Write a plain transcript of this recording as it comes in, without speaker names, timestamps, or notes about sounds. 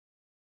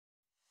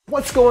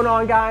What's going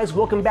on, guys?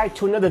 Welcome back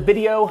to another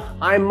video.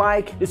 I'm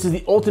Mike. This is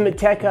the Ultimate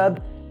Tech Hub.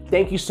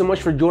 Thank you so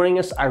much for joining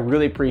us. I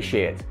really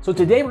appreciate it. So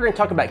today we're going to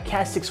talk about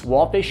Cat 6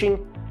 wall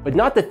fishing, but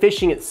not the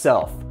fishing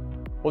itself.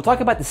 We'll talk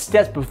about the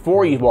steps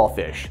before you wall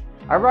fish.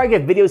 I've already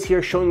got videos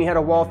here showing you how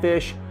to wall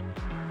fish,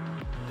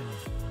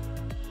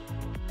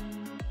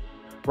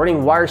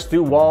 running wires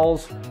through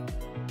walls,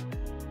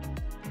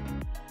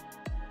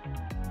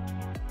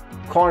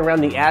 crawling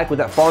around the attic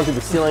without falling through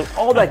the ceiling,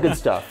 all that good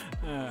stuff.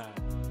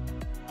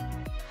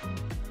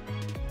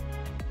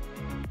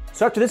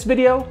 So after this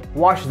video,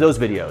 watch those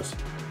videos.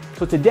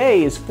 So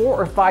today is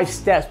 4 or 5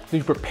 steps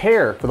to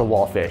prepare for the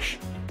wall fish.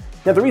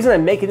 Now the reason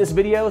I'm making this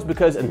video is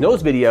because in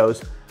those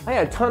videos, I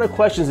had a ton of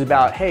questions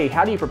about, hey,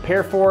 how do you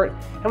prepare for it?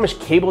 How much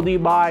cable do you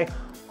buy?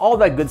 All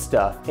that good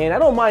stuff. And I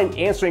don't mind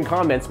answering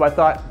comments, but I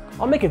thought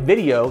I'll make a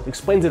video that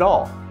explains it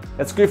all.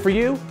 That's good for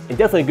you and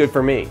definitely good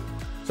for me.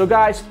 So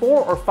guys,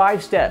 4 or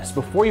 5 steps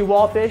before you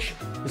wall fish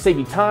to save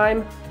you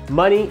time,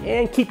 money,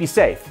 and keep you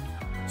safe.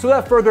 So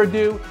without further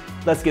ado,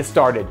 let's get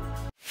started.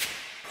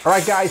 All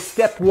right guys,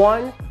 step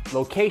 1,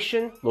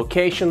 location,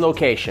 location,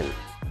 location.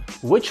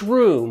 Which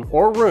room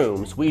or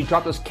rooms will you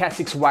drop those Cat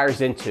 6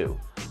 wires into?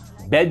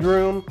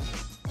 Bedroom,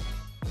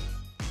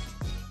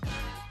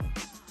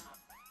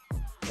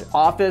 an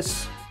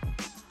office,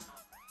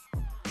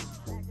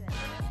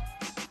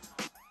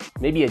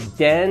 maybe a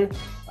den,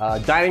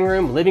 dining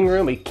room, living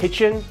room, a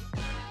kitchen,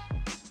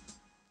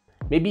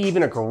 maybe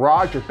even a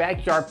garage or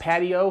backyard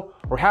patio,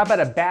 or how about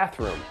a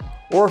bathroom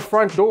or a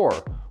front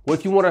door? What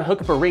if you want to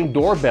hook up a Ring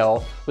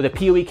doorbell with a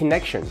PoE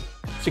connection?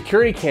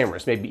 Security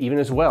cameras maybe even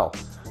as well.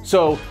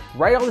 So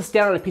write all this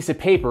down on a piece of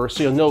paper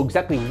so you'll know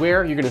exactly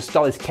where you're going to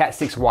install these Cat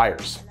 6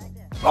 wires.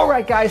 All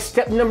right guys,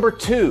 step number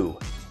 2.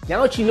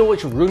 Now that you know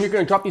which room you're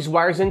going to drop these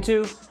wires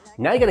into,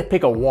 now you got to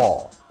pick a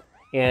wall.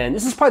 And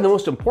this is probably the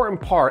most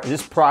important part of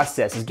this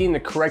process, is getting the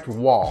correct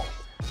wall.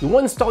 You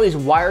want to install these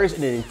wires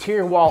in an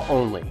interior wall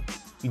only.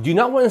 You do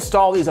not want to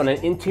install these on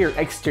an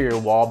interior-exterior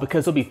wall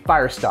because there'll be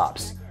fire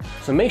stops.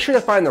 So make sure to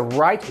find the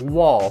right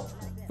wall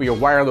for your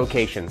wire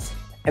locations.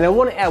 And I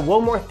want to add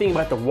one more thing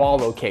about the wall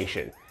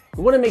location.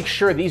 You want to make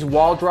sure these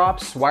wire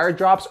drops,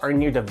 are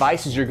near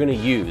devices you're going to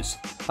use,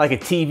 like a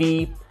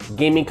TV,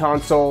 gaming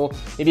console,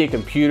 maybe a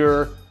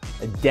computer,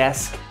 a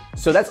desk.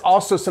 So that's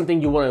also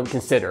something you want to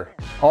consider.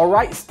 All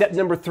right, step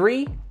number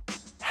 3,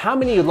 how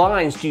many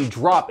lines do you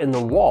drop in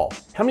the wall?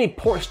 How many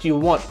ports do you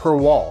want per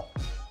wall?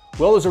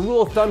 Well, there's a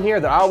rule of thumb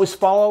here that I always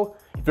follow.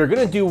 If you're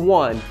going to do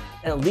 1,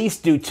 at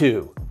least do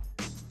 2.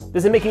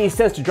 Doesn't make any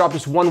sense to drop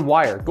just 1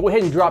 wire. Go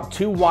ahead and drop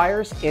 2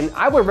 wires, and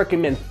I would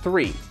recommend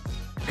 3. You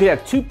could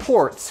have 2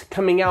 ports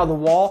coming out of the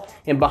wall,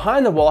 and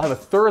behind the wall have a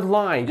 3rd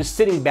line just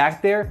sitting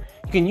back there.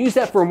 You can use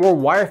that for more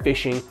wire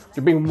fishing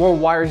to bring more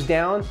wires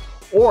down,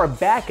 or a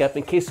backup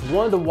in case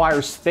one of the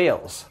wires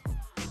fails.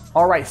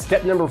 All right,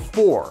 step number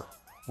 4.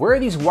 Where are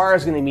these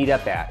wires going to meet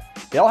up at?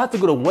 They all have to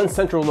go to one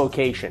central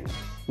location.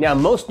 Now,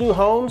 most new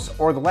homes,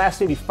 or the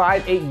last maybe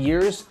 5-8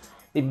 years,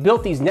 they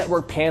built these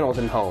network panels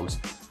in homes,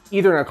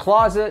 either in a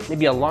closet,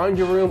 maybe a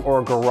laundry room, or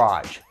a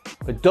garage.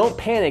 But don't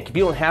panic if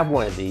you don't have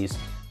one of these.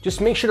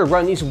 Just make sure to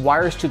run these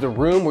wires to the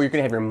room where you're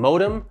gonna have your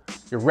modem,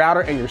 your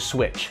router, and your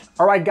switch.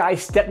 All right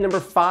guys, step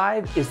number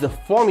 5 is the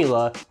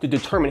formula to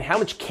determine how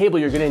much cable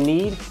you're gonna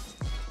need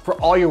for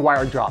all your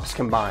wire drops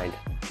combined.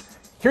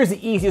 Here's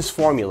the easiest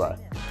formula.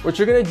 What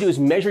you're gonna do is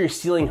measure your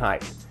ceiling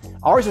height.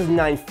 Ours is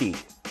 9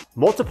 feet.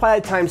 Multiply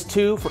it times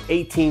 2 for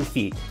 18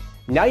 feet.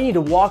 Now you need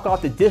to walk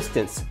off the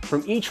distance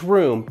from each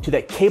room to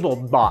that cable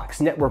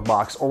box, network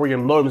box, or where your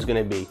modem is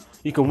going to be.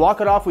 You can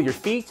walk it off with your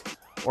feet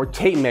or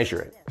tape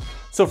measure it.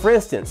 So for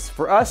instance,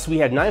 for us, we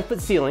have 9-foot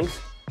ceilings,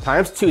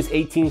 times 2 is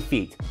 18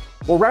 feet.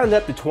 We'll round it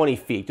up to 20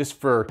 feet just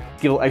for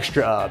give a little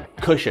extra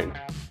cushion.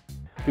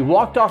 We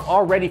walked off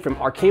already from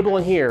our cable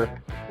in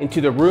here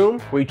into the room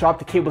where we dropped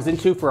the cables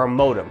into for our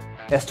modem.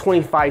 That's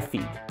 25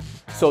 feet.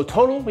 So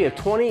total, we have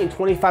 20 and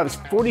 25 is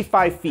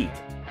 45 feet.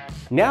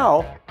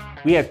 Now,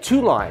 we have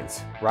 2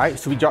 lines, right?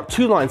 So we dropped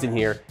 2 lines in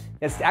here.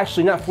 It's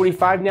actually not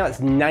 45 now, it's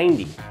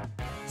 90.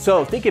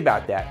 So think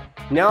about that.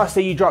 Now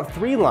say you drop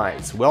 3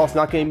 lines. Well, it's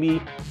not gonna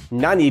be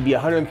 90, it'd be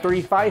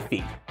 135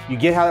 feet. You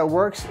get how that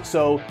works?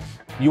 So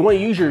you wanna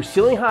use your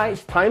ceiling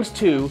height times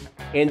 2,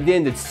 and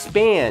then the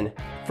span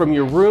from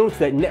your room to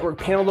that network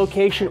panel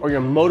location or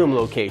your modem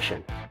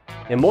location.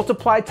 And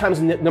multiply times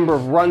the number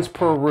of runs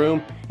per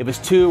room, if it's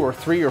 2 or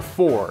 3 or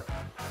 4.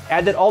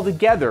 Add that all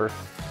together,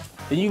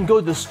 then you can go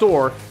to the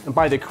store and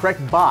buy the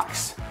correct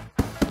box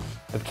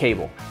of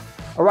cable.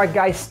 All right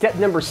guys, step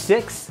number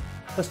 6,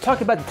 let's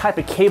talk about the type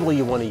of cable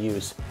you want to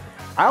use.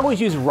 I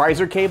always use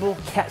riser cable,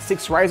 Cat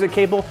 6 riser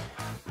cable,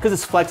 because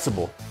it's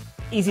flexible,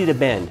 easy to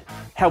bend.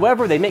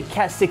 However, they make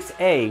Cat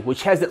 6A,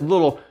 which has that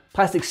little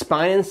plastic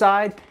spine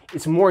inside.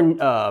 It's more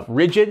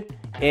rigid,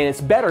 and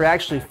it's better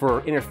actually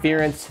for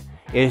interference.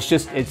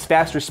 It's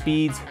faster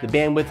speeds, the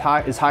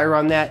bandwidth is higher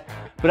on that.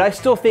 But I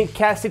still think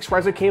Cat 6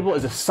 riser cable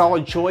is a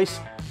solid choice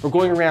for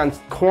going around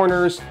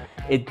corners.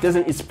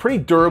 It's pretty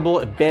durable,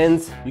 it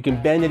bends, you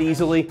can bend it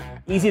easily,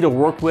 easy to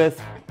work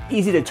with,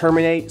 easy to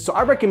terminate. So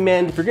I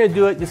recommend, if you're gonna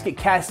do it, just get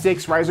Cat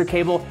 6 riser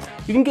cable.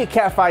 You can get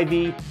Cat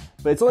 5e,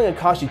 but it's only gonna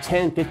cost you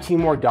 $10,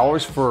 $15 more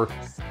for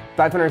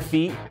 500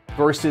 feet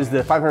versus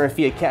the 500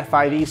 feet of Cat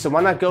 5e. So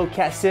why not go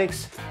Cat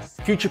 6,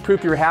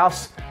 future-proof your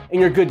house, and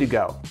you're good to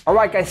go. All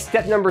right, guys,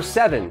 step number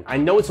 7. I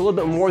know it's a little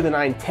bit more than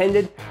I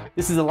intended.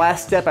 This is the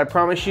last step, I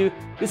promise you.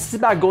 This is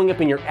about going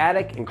up in your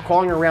attic and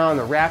crawling around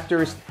the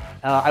rafters.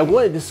 I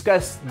want to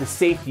discuss the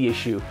safety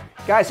issue.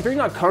 Guys, if you're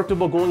not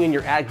comfortable going in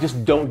your attic,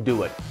 just don't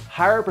do it.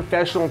 Hire a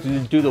professional to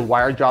do the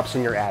wire drops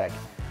in your attic.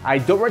 I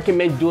don't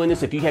recommend doing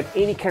this if you have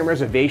any kind of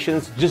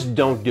reservations, just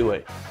don't do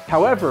it.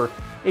 However,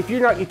 if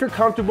you're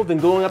comfortable, then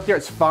going up there,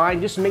 it's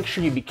fine. Just make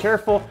sure you be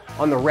careful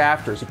on the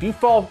rafters. If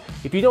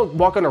you don't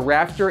walk on a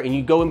rafter and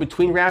you go in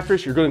between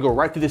rafters, you're gonna go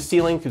right through the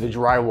ceiling, through the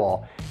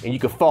drywall. And you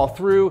could fall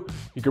through,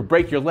 you could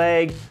break your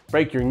leg,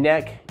 break your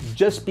neck.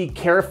 Just be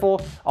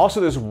careful. Also,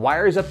 there's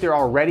wires up there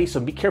already, so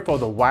be careful of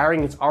the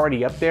wiring that's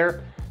already up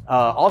there.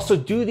 Also,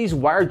 do these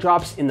wire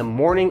drops in the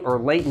morning or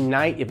late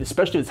night,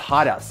 especially if it's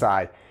hot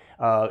outside.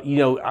 You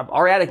know,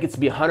 our attic gets to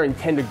be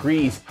 110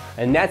 degrees,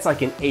 and that's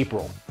like in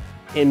April.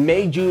 In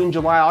May, June,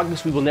 July,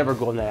 August, we will never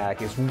go in the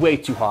attic. It's way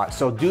too hot.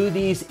 So do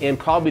these in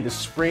probably the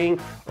spring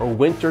or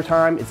winter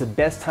time. It's the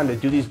best time to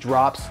do these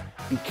drops.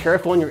 Be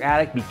careful in your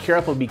attic. Be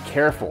careful, be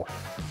careful.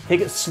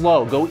 Take it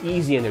slow, go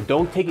easy in there.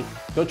 Don't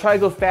try to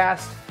go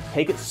fast,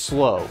 take it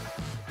slow.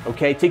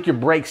 Okay, take your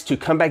breaks to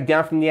come back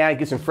down from the attic,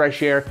 get some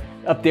fresh air.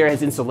 Up there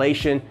has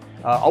insulation.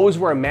 Always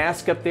wear a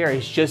mask up there.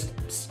 It's just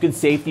good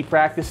safety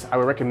practice. I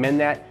would recommend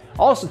that.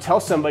 Also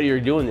tell somebody you're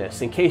doing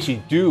this in case you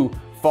do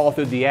fall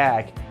through the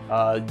attic.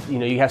 You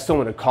know, you have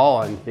someone to call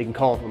on. They can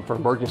call them for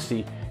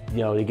emergency, you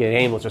know, to get an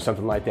ambulance or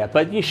something like that.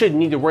 But you shouldn't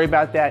need to worry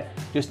about that.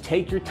 Just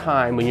take your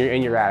time when you're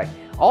in your attic.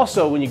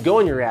 Also, when you go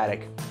in your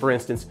attic, for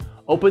instance,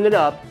 open it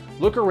up,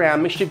 look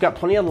around, make sure you've got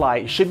plenty of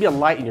light. It should be a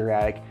light in your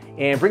attic.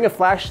 And bring a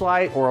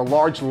flashlight or a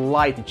large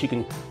light that you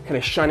can kind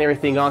of shine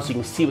everything on so you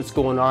can see what's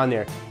going on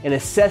there. And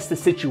assess the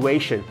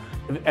situation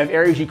of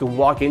areas you can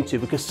walk into,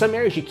 because some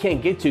areas you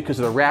can't get to because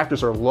the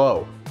rafters are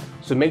low.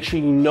 So make sure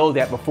you know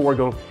that before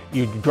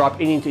you drop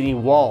into any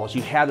walls.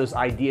 You have those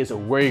ideas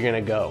of where you're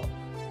gonna go.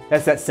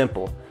 That's that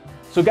simple.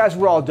 So guys,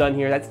 we're all done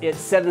here. That's it,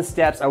 7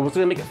 steps. I was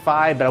gonna make it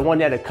 5, but I wanted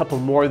to add a couple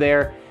more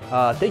there.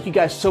 Thank you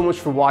guys so much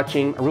for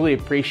watching. I really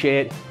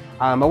appreciate it.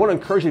 I wanna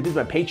encourage you to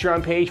visit my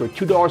Patreon page, where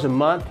 $2 a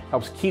month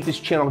helps keep this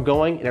channel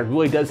going, and it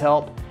really does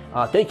help.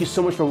 Thank you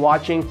so much for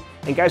watching.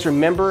 And guys,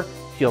 remember,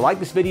 if you like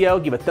this video,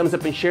 give a thumbs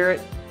up and share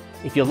it.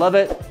 If you love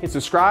it, hit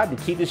subscribe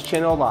to keep this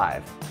channel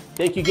alive.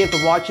 Thank you again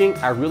for watching.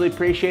 I really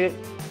appreciate it.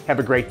 Have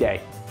a great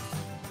day.